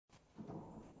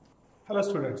Hello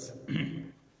students.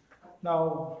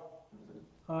 Now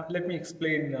let me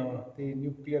explain the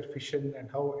nuclear fission and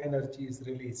how energy is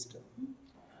released.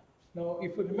 Now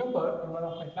if you remember in one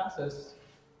of my classes,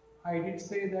 I did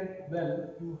say that, well,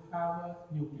 you have a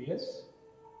nucleus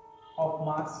of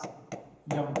mass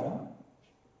m1.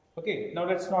 Okay, now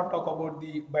let's not talk about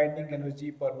the binding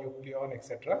energy per nucleon,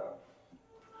 etc.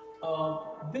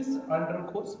 This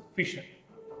undergoes fission.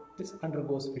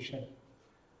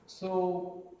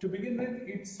 So to begin with,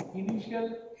 its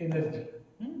initial energy,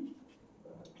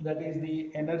 that is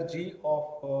the energy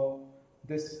of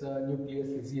this nucleus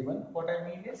is E1. What I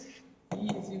mean is E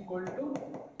is equal to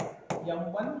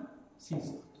m1 c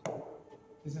square.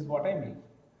 This is what I mean.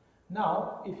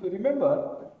 Now, if you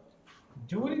remember,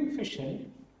 during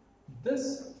fission,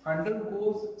 this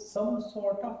undergoes some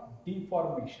sort of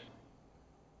deformation.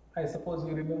 I suppose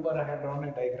you remember I had drawn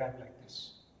a diagram like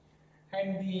this.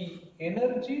 And the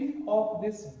energy of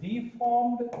this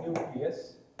deformed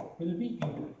nucleus will be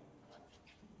E2.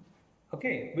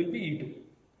 Okay, will be E2.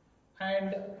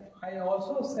 And I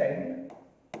also said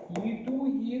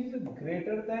E2 is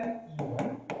greater than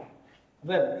E1.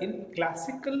 Well, in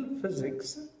classical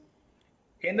physics,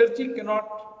 energy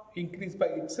cannot increase by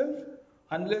itself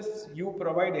unless you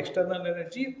provide external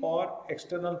energy or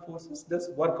external forces does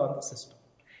work on the system.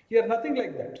 Here, nothing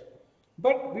like that.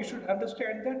 But we should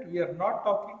understand that we are not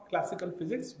talking classical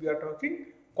physics, we are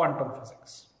talking quantum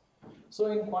physics. So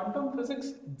in quantum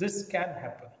physics, this can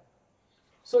happen.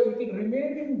 So it will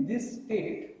remain in this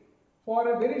state for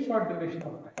a very short duration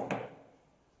of time.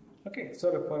 Okay,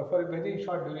 so for a very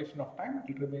short duration of time,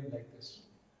 it will remain like this.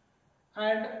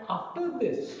 And after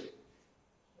this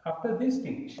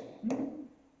stage,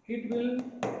 it will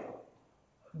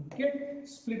get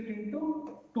split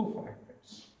into two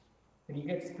fragments. It will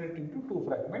get split into two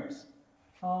fragments.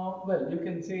 Well, you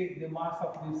can say the mass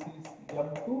of this is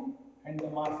m2 and the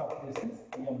mass of this is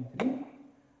m3,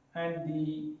 and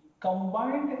the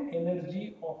combined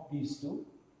energy of these two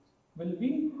will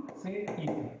be, say,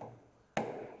 E3.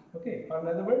 Okay, in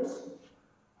other words,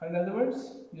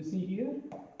 you see here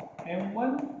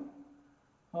m1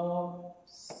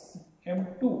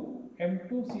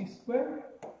 m2 c square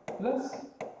plus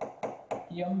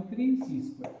m3 c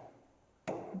square.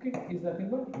 Okay, is nothing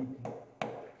but E3.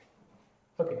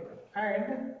 Okay,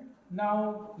 and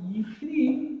now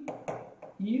E3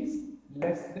 is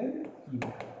less than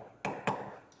E1.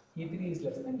 E3 is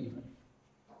less than E1.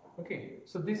 Okay,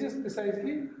 so this is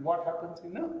precisely what happens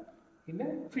in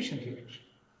a fission reaction.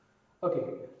 Okay,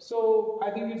 so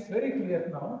I think it's very clear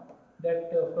now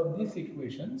that from these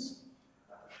equations,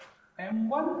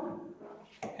 m1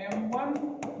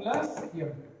 plus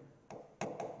m2.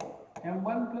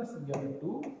 m1 plus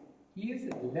m2 is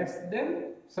less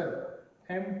than,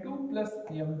 m2 plus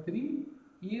m3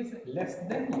 is less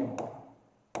than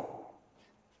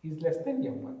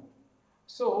m1.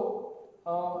 So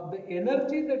the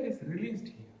energy that is released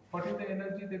here, what is the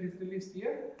energy that is released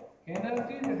here?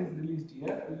 Energy that is released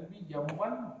here will be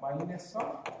m1 minus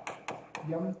of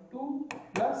m2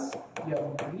 plus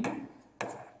m3,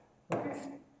 okay,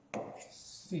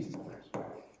 c square.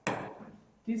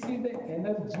 This is the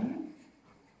energy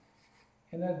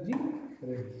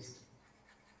released.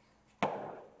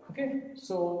 Okay,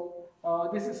 so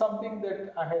this is something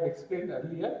that I had explained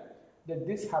earlier, that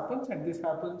this happens and this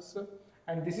happens,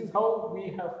 and this is how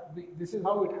this is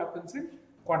how it happens in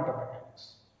quantum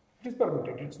mechanics. It is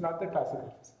permitted, it's not the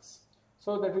classical physics.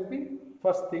 So that is the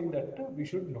first thing that we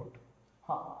should note.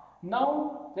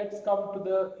 Now let's come to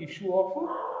the issue of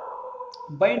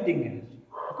binding energy.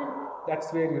 Okay,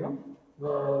 that's where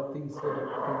the things are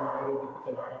becoming very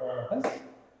difficult for all of us.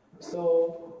 So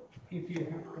if you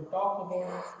have to talk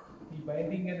about the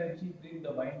binding energy, bring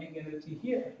the binding energy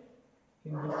here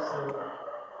in this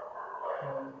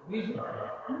region.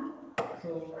 So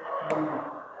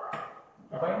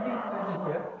the binding energy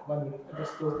here, one minute, I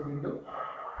just close the window.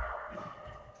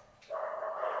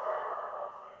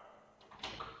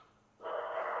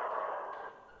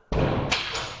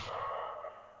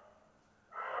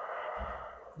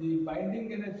 The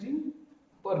binding energy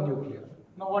per nucleon.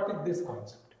 Now what is this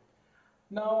concept?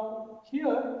 Now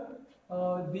here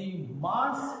the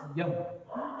mass m,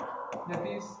 that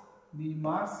is the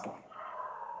mass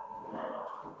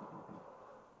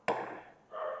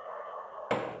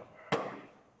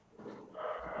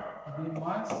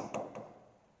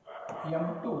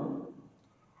m2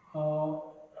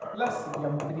 plus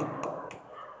m3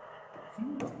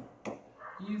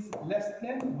 is less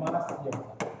than mass m1.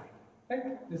 Right?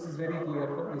 This is very clear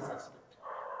for this aspect.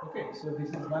 Okay, so this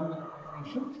is one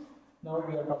issue. Now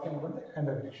we are talking about the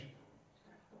another issue.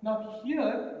 Now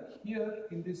here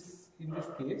in this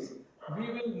case,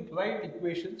 we will write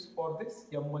equations for this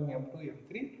M1, M2,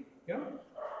 M3,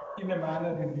 in a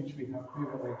manner in which we were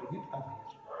writing it earlier.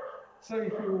 So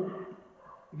if you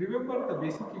remember, the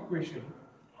basic equation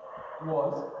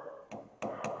was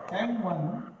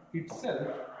M1 itself,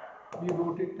 we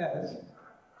wrote it as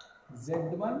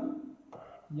Z1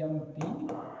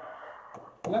 MT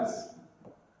plus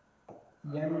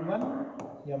N1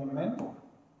 Mn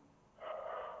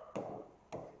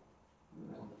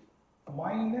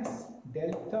minus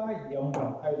delta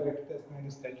M1. I will write it as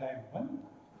minus delta M1.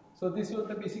 So this was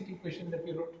the basic equation that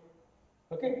we wrote.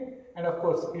 Okay, and of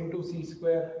course into C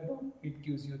square, it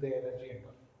gives you the energy and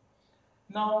all.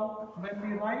 Now when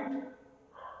we write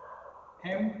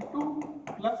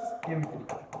M2 plus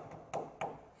M3,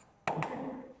 okay,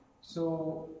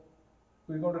 so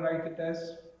we're going to write it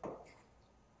as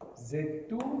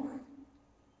Z2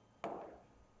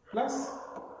 plus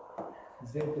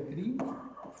Z3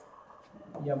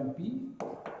 MP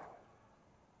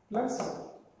plus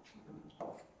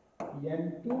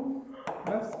N2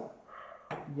 plus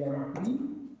N3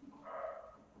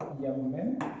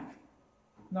 Mn.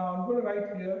 Now I'm going to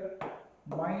write here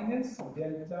minus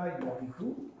delta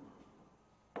M2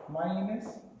 minus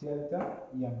delta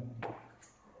M3.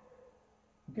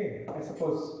 Okay, I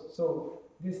suppose so.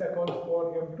 This accounts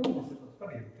for M2, this accounts for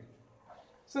M3.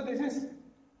 So this is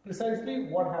precisely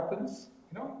what happens.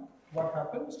 What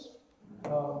happens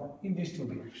in these two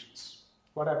reactions.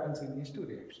 What happens in these two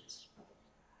reactions?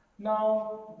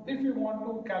 Now, if you want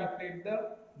to calculate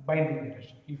the binding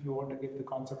energy, if you want to get the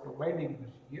concept of binding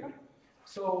energy here,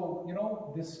 so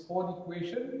this whole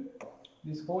equation,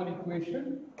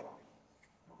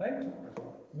 right?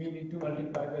 We need to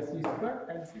multiply by c square,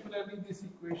 and similarly this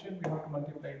equation we have to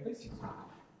multiply it by c square,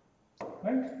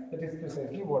 right? That is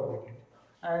precisely what we did.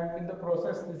 And in the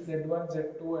process, this Z1,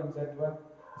 Z2 and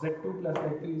Z2 plus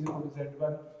Z3 is equal to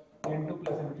Z1, N2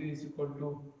 plus N3 is equal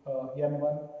to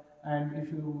N1, and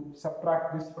if you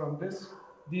subtract this from this,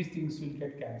 these things will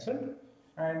get cancelled,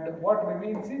 and what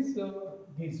remains is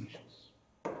these issues.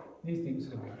 These things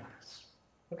remain.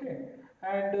 Okay,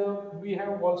 and we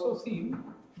have also seen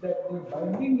that the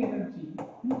binding energy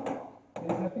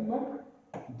is nothing but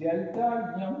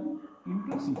delta M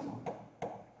into C.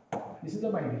 This is the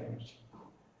binding energy.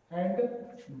 And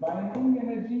binding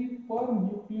energy per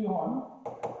nucleon,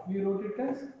 we wrote it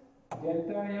as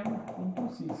delta M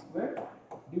into C square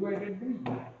divided by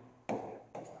U.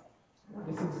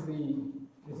 This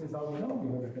is how we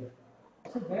wrote it.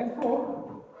 So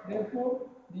therefore,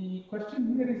 the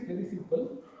question here is very simple.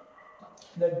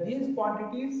 That these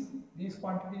quantities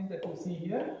that you see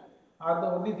here are the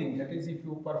only thing. That is, if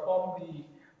you perform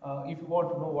if you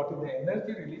want to know what is the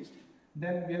energy released,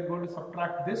 then we are going to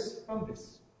subtract this from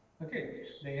this. Okay,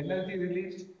 the energy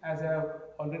released, as I have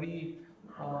already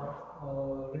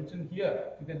written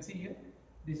here, you can see here,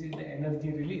 this is the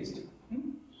energy released.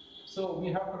 So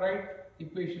we have to write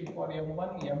equation for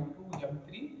M1, M2,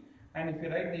 M3, and if you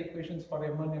write the equations for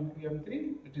M1, M2,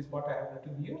 M3, it is what I have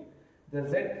written here. The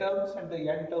Z terms and the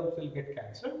N terms will get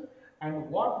cancelled, and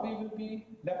what we will be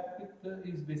left with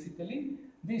is basically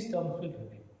these terms will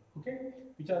remain. Okay,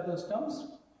 which are those terms?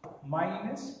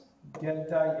 Minus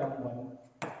delta M1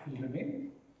 will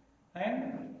remain,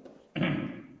 and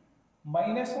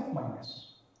minus of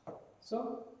minus.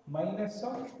 So minus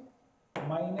of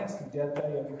minus delta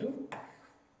M2.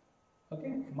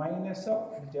 Okay, minus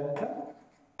of delta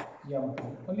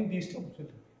M2. Only these terms will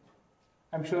remain.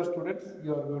 I'm sure students,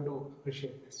 you are going to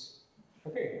appreciate this.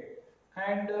 Okay,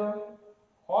 and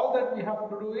all that we have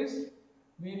to do is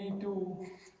we need to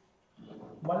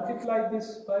multiply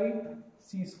this by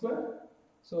c square.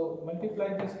 So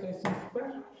multiply this by c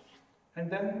square, and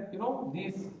then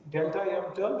these delta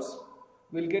M terms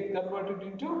will get converted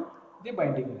into the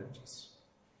binding energies.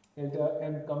 Delta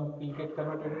M will get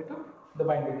converted into the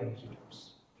binding energy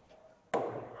terms.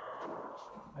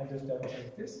 I just double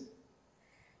check this.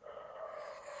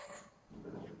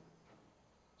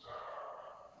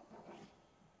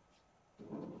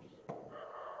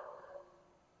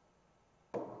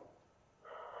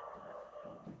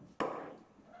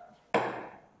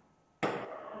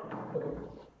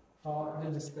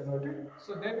 We'll just convert it.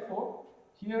 So therefore,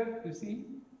 here you see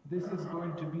this is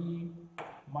going to be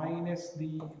minus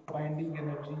the binding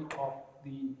energy of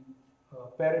the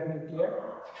parent nuclei,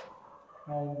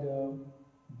 and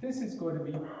this is going to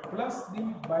be plus the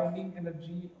binding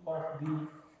energy of the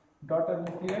daughter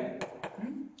nuclei.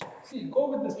 See, go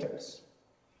with the steps.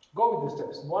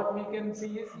 What we can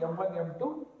see is M1,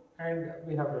 M2, and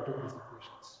we have written these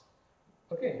equations.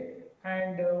 Okay,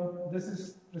 and this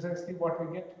is precisely what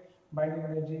we get. Binding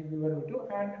energy we were to,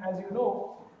 and as you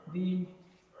know, the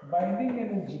binding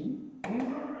energy is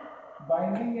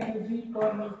binding energy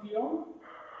per nucleon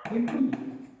into E.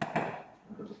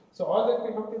 So all that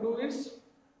we have to do is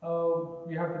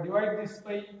we have to divide this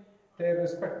by their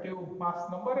respective mass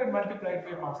number and multiply it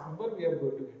by mass number. We are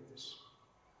going to get this.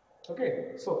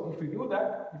 Okay, so if we do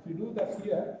that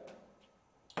here,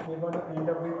 we are going to end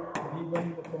up with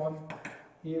B1 upon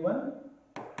A1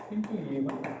 into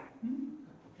A1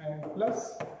 and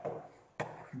plus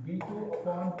B2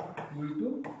 upon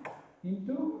A2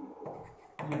 into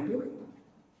A2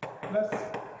 plus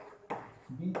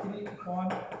B3 upon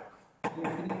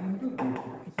A3 into A3.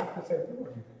 This is precisely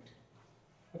what we get.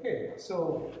 Okay, so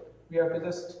we have to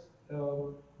just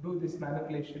do this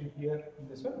manipulation here in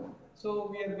this one. So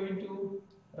we are going to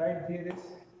write here is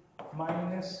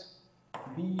minus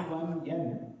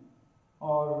B1n,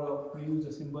 or we use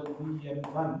the symbol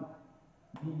Bn1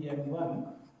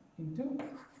 into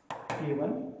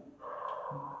A1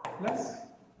 plus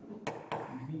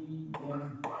Bn2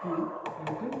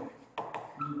 into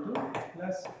B2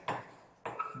 plus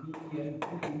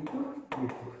Bn3 into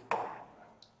B2.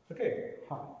 Okay.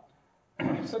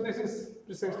 So this is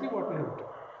precisely what we have done.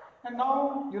 And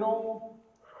now, you know,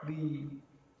 the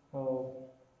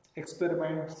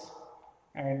experiments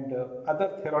and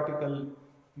other theoretical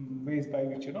ways by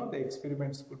which, you know, the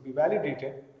experiments could be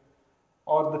validated,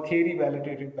 or the theory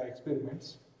validated by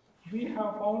experiments. We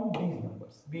have found these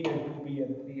numbers, Bn2, Bn3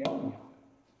 and Bn1.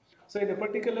 So in a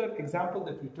particular example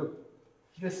that we took,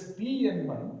 this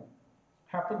Bn1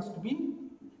 happens to be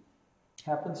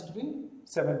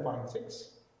 7.6,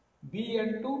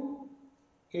 Bn2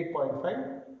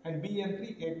 8.5 and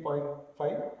Bn3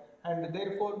 8.5, and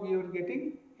therefore we are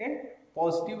getting a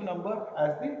positive number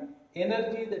as the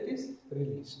energy that is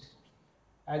released.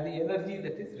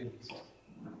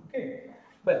 Okay.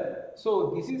 Well,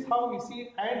 so this is how we see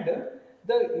it, and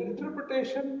the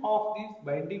interpretation of these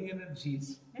binding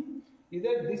energies is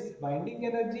that this binding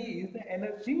energy is the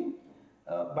energy.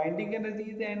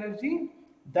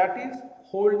 That is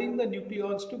holding the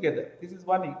nucleons together. This is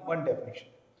one definition.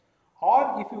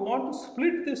 Or if you want to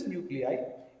split this nuclei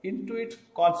into its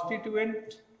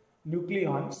constituent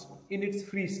nucleons in its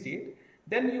free state,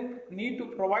 then you need to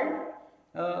provide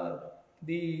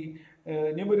the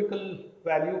numerical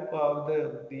value of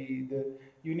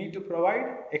you need to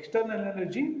provide external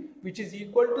energy which is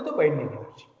equal to the binding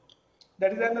energy.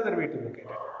 That is another way to look at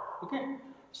it. Okay.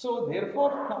 So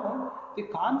therefore now the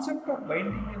concept of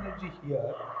binding energy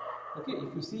here, okay,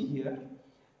 if you see here,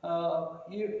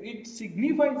 it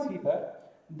signifies here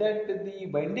that the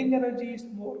binding energy is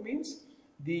more, means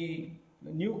the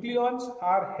nucleons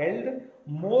are held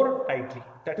more tightly.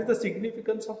 That is the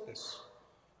significance of this.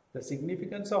 The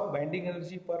significance of binding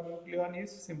energy per nucleon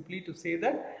is simply to say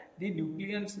that the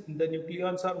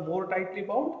nucleons are more tightly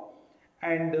bound,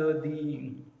 and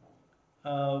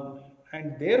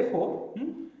therefore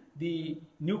the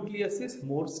nucleus is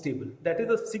more stable. That is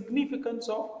the significance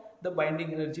of the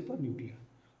binding energy per nucleon.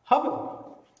 However,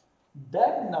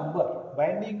 that number,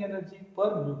 binding energy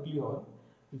per nucleon,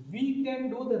 we can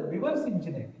do the reverse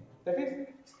engineering. That is,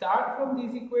 start from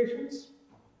these equations,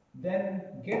 then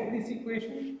get this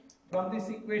equation, from this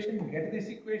equation get this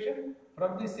equation,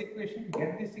 from this equation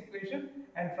get this equation,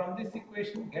 and from this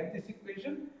equation get this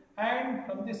equation, and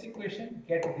from this equation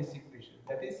get this equation.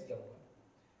 That is M1.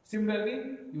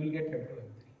 Similarly, you will get M2,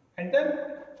 M3. And then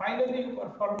finally you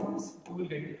perform this, you will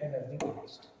get the energy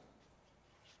released.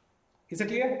 Is it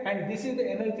clear? And this is the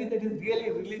energy that is really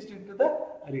released into the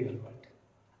real world.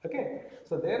 Okay.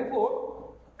 So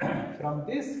therefore, from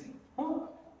this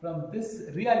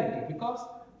reality, because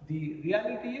the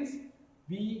reality is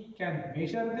we can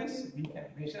measure this, we can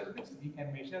measure this, we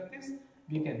can measure this,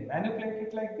 we can manipulate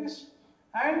it like this,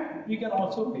 and we can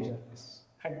also measure this.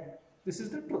 And this is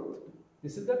the truth.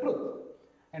 This is the truth.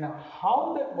 And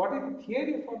how that, what is the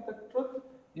theory for the truth?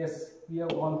 Yes, we have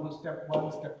gone through step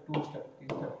 1, step 2, step 3,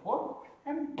 step 4,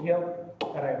 and we have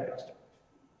arrived at step.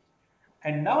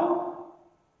 And now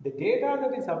the data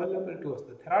that is available to us,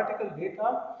 the theoretical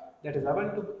data that is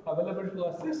available to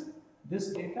us is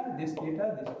this data, this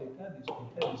data, this data, this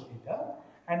data, this data,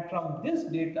 and from this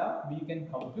data we can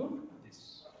compute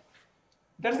this.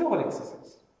 That's the whole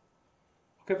exercise.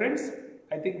 Okay, friends,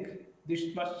 I think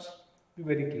this must be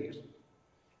very clear.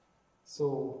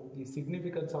 So the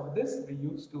significance of this we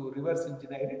use to reverse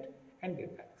engineer it and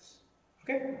get back.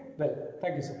 Okay, well,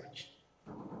 thank you so much.